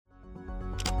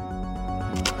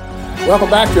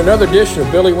Welcome back to another edition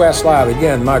of Billy West Live.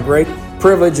 Again, my great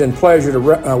privilege and pleasure to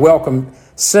welcome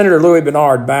Senator Louie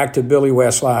Bernard back to Billy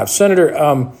West Live. Senator,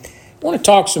 I want to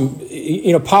talk some,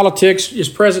 politics,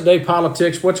 just present-day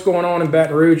politics, what's going on in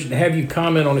Baton Rouge, and have you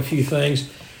comment on a few things.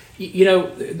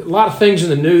 A lot of things in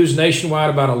the news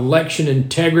nationwide about election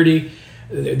integrity.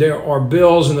 There are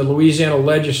bills in the Louisiana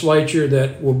legislature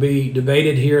that will be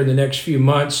debated here in the next few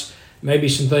months, maybe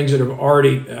some things that have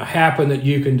already happened that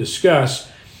you can discuss.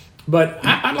 But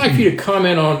I'd like for you to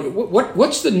comment on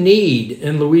what's the need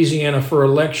in Louisiana for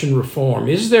election reform?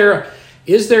 Is there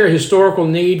a historical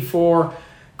need for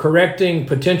correcting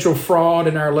potential fraud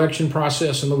in our election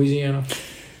process in Louisiana?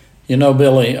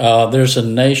 Billy, there's a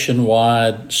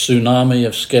nationwide tsunami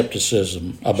of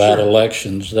skepticism about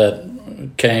elections that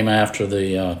came after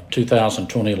the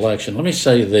 2020 election. Let me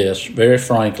say this very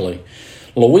frankly.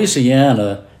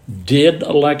 Louisiana did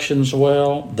elections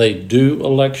well. They do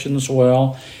elections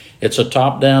well. It's a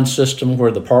top-down system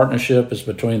where the partnership is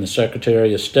between the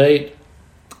Secretary of State,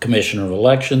 Commissioner of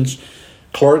Elections,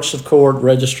 clerks of court,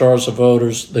 registrars of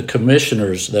voters, the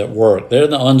commissioners that work. They're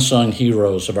the unsung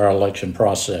heroes of our election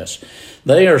process.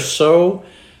 They are so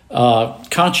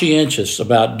conscientious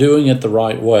about doing it the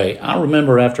right way. I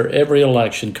remember after every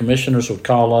election, commissioners would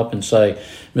call up and say,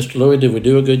 Mr. Louie, did we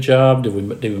do a good job? Did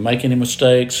we make any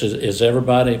mistakes? Were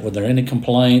there any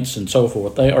complaints and so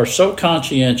forth? They are so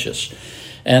conscientious.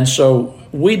 And so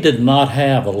we did not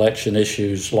have election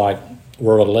issues like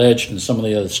were alleged in some of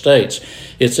the other states.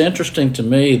 It's interesting to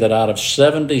me that out of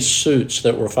 70 suits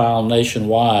that were filed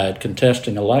nationwide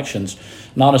contesting elections,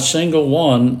 not a single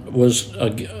one was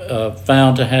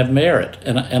found to have merit.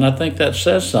 And I think that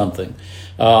says something.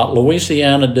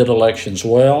 Louisiana did elections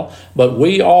well, but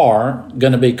we are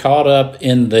going to be caught up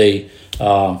in the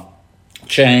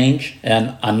change.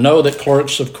 And I know that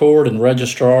clerks of court and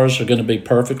registrars are going to be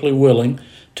perfectly willing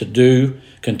to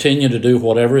continue to do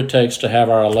whatever it takes to have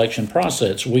our election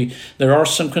process. There are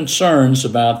some concerns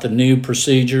about the new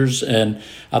procedures, and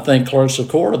I think clerks of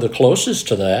court are the closest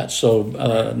to that. So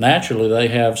naturally, they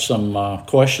have some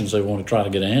questions they want to try to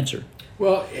get answered.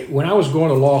 Well, when I was going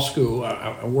to law school,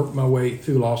 I worked my way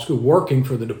through law school working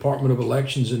for the Department of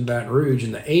Elections in Baton Rouge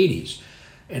in the 80s.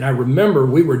 And I remember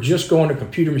we were just going to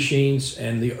computer machines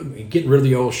and getting rid of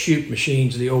the old shoot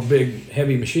machines, the old big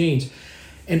heavy machines.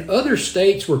 And other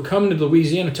states were coming to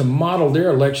Louisiana to model their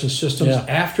election systems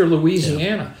after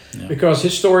Louisiana. Yeah. Because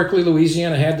historically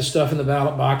Louisiana had the stuff in the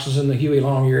ballot boxes in the Huey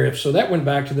Long era. So that went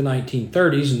back to the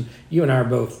 1930s, and you and I are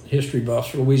both history buffs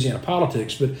for Louisiana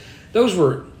politics. But those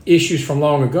were issues from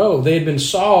long ago. They had been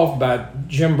solved by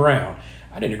Jim Brown.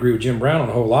 I didn't agree with Jim Brown on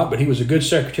a whole lot, but he was a good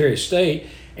Secretary of State,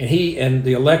 and he and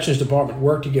the Elections Department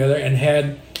worked together and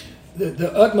had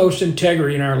the utmost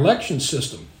integrity in our election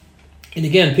system. And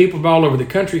again, people from all over the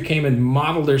country came and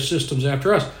modeled their systems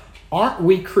after us. Aren't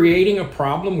we creating a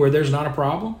problem where there's not a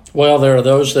problem? Well, there are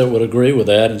those that would agree with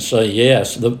that and say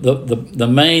yes. The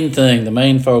main thing, the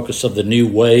main focus of the new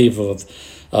wave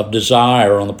of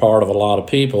desire on the part of a lot of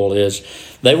people is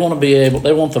they want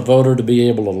the voter to be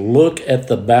able to look at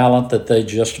the ballot that they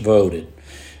just voted.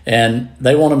 And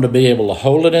they want them to be able to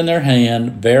hold it in their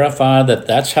hand, verify that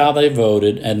that's how they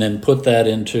voted, and then put that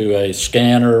into a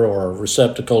scanner or a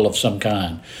receptacle of some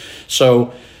kind.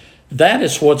 So that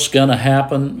is what's going to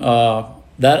happen.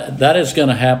 That is going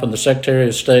to happen. The Secretary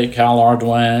of State, Kyle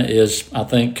Ardoin, is, I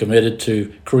think, committed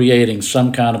to creating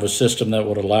some kind of a system that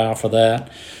would allow for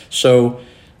that. So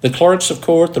the clerks of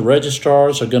court, the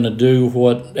registrars are going to do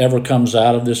whatever comes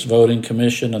out of this voting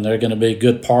commission, and they're going to be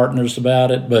good partners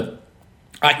about it. But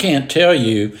I can't tell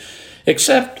you,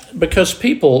 except because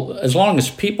as long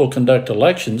as people conduct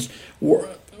elections,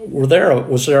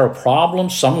 was there a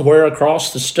problem somewhere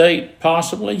across the state?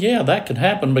 Possibly, yeah, that could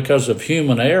happen because of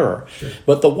human error. Sure.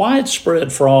 But the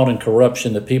widespread fraud and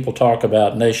corruption that people talk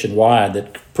about nationwide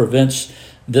that prevents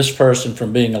this person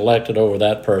from being elected over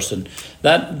that person,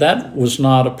 that was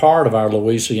not a part of our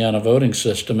Louisiana voting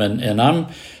system. And I'm,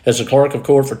 as a clerk of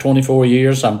court for 24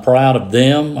 years, I'm proud of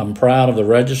them. I'm proud of the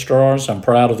registrars. I'm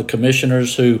proud of the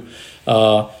commissioners who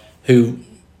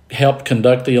helped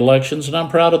conduct the elections. And I'm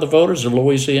proud of the voters of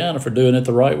Louisiana for doing it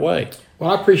the right way.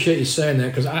 Well, I appreciate you saying that,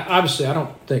 because I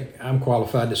don't think I'm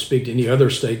qualified to speak to any other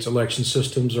states' election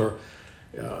systems or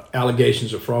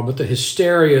allegations of fraud, but the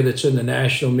hysteria that's in the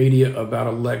national media about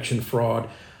election fraud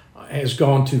has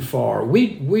gone too far.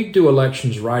 We do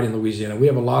elections right in Louisiana. We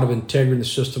have a lot of integrity in the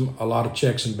system, a lot of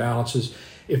checks and balances.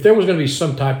 If there was going to be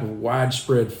some type of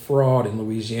widespread fraud in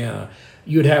Louisiana,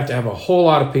 you'd have to have a whole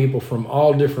lot of people from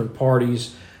all different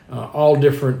parties, all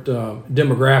different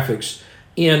demographics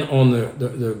in on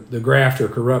the graft or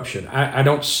corruption. I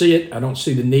don't see it. I don't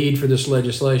see the need for this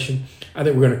legislation. I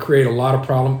think we're going to create a lot of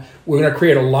problem. We're going to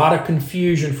create a lot of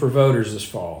confusion for voters this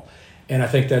fall, and I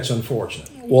think that's unfortunate.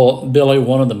 Well, Billy,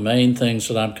 one of the main things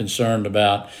that I'm concerned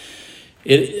about,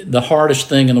 the hardest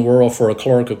thing in the world for a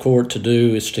clerk of court to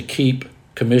do is to keep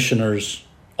commissioners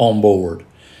on board.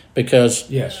 Because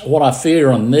what I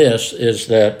fear on this is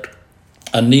that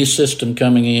a new system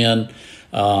coming in,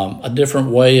 a different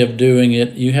way of doing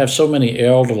it. You have so many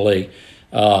elderly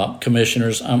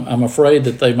commissioners. I'm afraid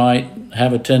that they might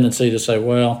have a tendency to say,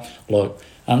 well, look,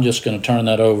 I'm just going to turn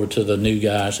that over to the new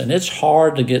guys. And it's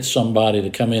hard to get somebody to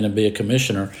come in and be a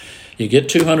commissioner. You get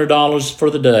 $200 for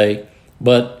the day,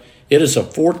 but it is a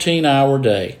 14-hour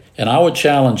day. And I would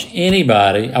challenge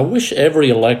anybody, I wish every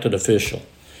elected official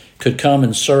could come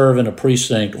and serve in a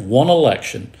precinct one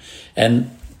election,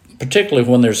 and particularly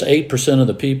when there's 8% of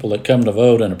the people that come to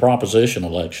vote in a proposition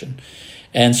election,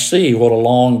 and see what a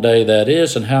long day that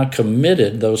is and how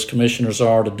committed those commissioners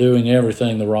are to doing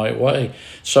everything the right way.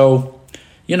 So,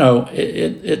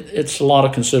 it's a lot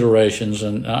of considerations,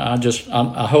 and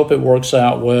I hope it works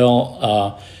out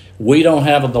well. We don't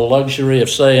have the luxury of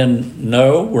saying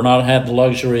no. We're not have the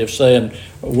luxury of saying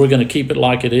we're going to keep it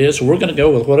like it is. We're going to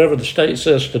go with whatever the state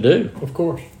says to do. Of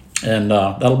course. And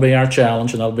that'll be our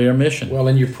challenge, and that'll be our mission. Well,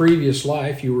 in your previous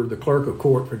life, you were the clerk of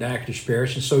court for Natchitoches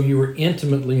Parish, and so you were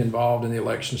intimately involved in the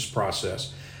elections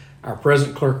process. Our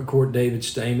present clerk of court, David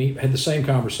Stamey, had the same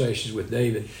conversations with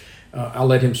David. I'll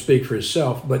let him speak for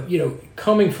himself. But,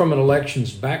 coming from an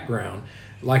elections background,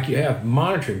 like you have,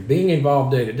 monitoring, being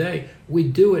involved day to day, we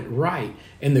do it right.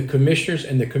 And the commissioners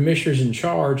in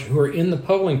charge who are in the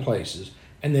polling places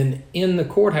and then in the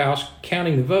courthouse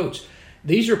counting the votes,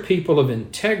 these are people of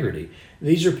integrity.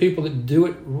 These are people that do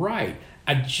it right.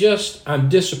 I'm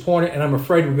disappointed, and I'm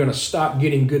afraid we're going to stop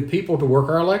getting good people to work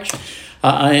our elections.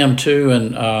 I am too,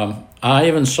 and I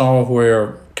even saw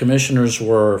where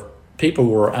people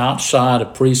were outside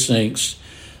of precincts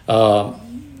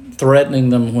threatening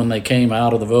them when they came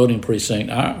out of the voting precinct.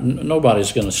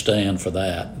 Nobody's going to stand for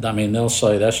that. I mean, they'll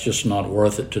say that's just not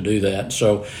worth it to do that.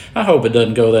 So I hope it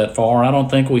doesn't go that far. I don't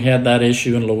think we had that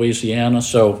issue in Louisiana,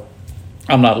 so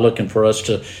I'm not looking for us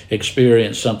to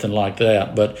experience something like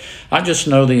that. But I just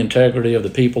know the integrity of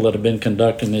the people that have been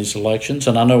conducting these elections,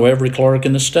 and I know every clerk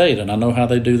in the state, and I know how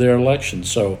they do their elections.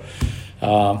 So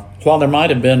while there might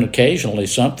have been occasionally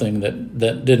something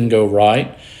that didn't go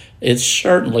right, it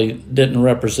certainly didn't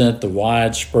represent the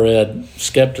widespread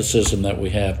skepticism that we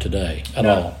have today at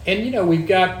all. And, we've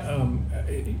got,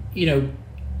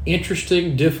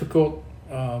 interesting, difficult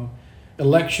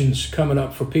elections coming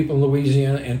up for people in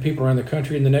Louisiana and people around the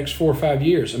country in the next 4 or 5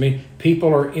 years. I mean, people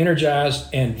are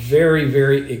energized and very,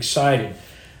 very excited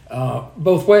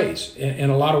both ways,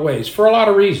 in a lot of ways, for a lot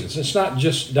of reasons. It's not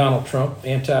just Donald Trump,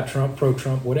 anti-Trump,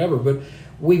 pro-Trump, whatever, but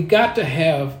we've got to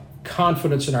have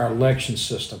confidence in our election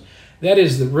system. That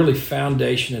is the really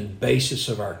foundation and basis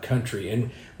of our country. And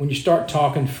when you start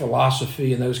talking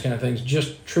philosophy and those kind of things,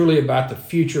 just truly about the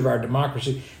future of our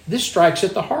democracy, this strikes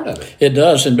at the heart of it. It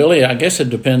does. And Billy, I guess it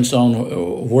depends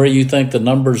on where you think the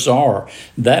numbers are.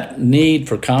 That need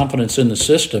for confidence in the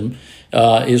system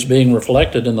is being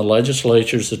reflected in the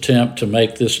legislature's attempt to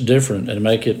make this different and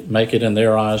make it in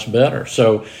their eyes better.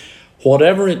 So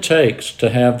whatever it takes to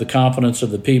have the confidence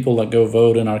of the people that go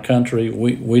vote in our country,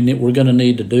 we're going to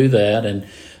need to do that. And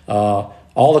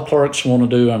all the clerks want to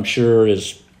do, I'm sure,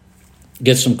 is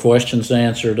get some questions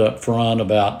answered up front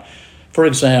about, for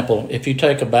example, if you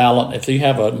take a ballot, if you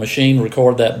have a machine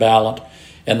record that ballot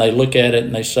and they look at it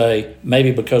and they say,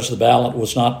 maybe because the ballot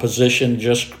was not positioned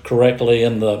just correctly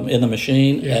in the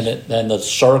machine, yes, and the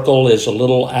circle is a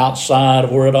little outside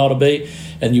of where it ought to be,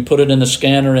 and you put it in the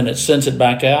scanner and it sends it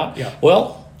back out. Yeah.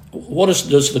 Well,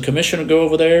 does the commissioner go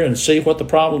over there and see what the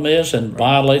problem is and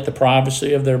violate the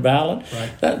privacy of their ballot?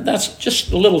 Right. That's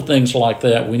just little things like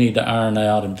that we need to iron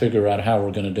out and figure out how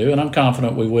we're going to do, and I'm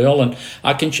confident we will. And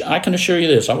I can assure you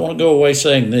this. I want to go away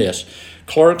saying this.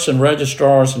 Clerks and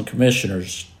registrars and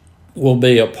commissioners will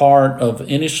be a part of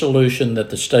any solution that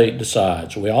the state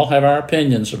decides. We all have our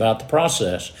opinions about the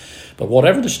process, but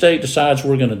whatever the state decides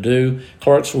we're going to do,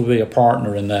 clerks will be a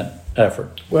partner in that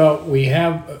effort. Well, we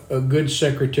have a good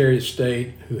Secretary of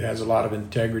State who has a lot of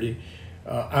integrity.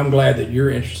 I'm glad that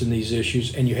you're interested in these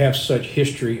issues and you have such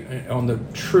history on the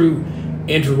true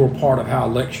integral part of how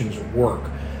elections work.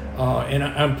 And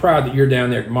I'm proud that you're down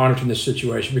there monitoring this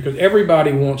situation, because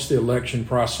everybody wants the election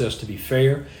process to be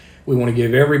fair. We want to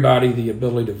give everybody the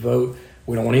ability to vote.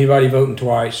 We don't want anybody voting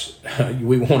twice.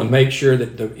 We want to make sure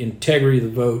that the integrity of the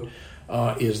vote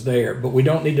is there. But we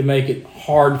don't need to make it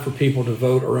hard for people to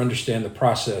vote or understand the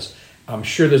process. I'm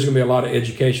sure there's going to be a lot of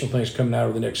educational things coming out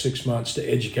over the next 6 months to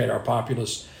educate our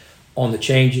populace on the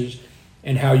changes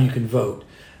and how you can vote.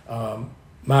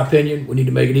 My opinion, we need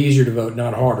to make it easier to vote,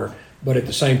 not harder. But at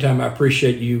the same time, I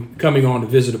appreciate you coming on to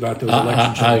visit about those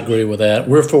election changes. I agree with that.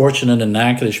 We're fortunate in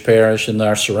Natchitoches Parish and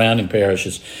our surrounding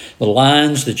parishes. The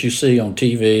lines that you see on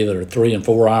TV that are 3 and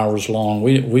 4 hours long,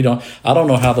 I don't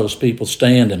know how those people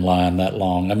stand in line that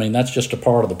long. I mean, that's just a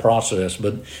part of the process,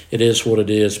 but it is what it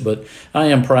is. But I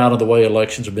am proud of the way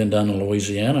elections have been done in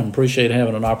Louisiana and appreciate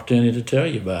having an opportunity to tell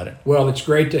you about it. Well, it's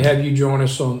great to have you join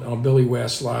us on Billy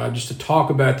West Live just to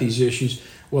talk about these issues.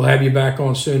 We'll have you back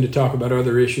on soon to talk about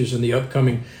other issues in the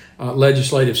upcoming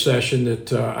legislative session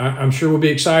that I'm sure will be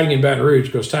exciting in Baton Rouge,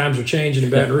 because times are changing in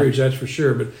Baton Rouge, that's for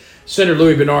sure. But Senator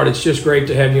Louie Bernard, it's just great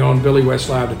to have you on Billy West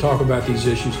Live to talk about these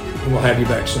issues, and we'll have you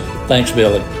back soon. Thanks,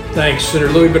 Billy. Thanks,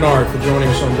 Senator Louie Bernard, for joining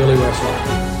us on Billy West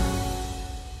Live.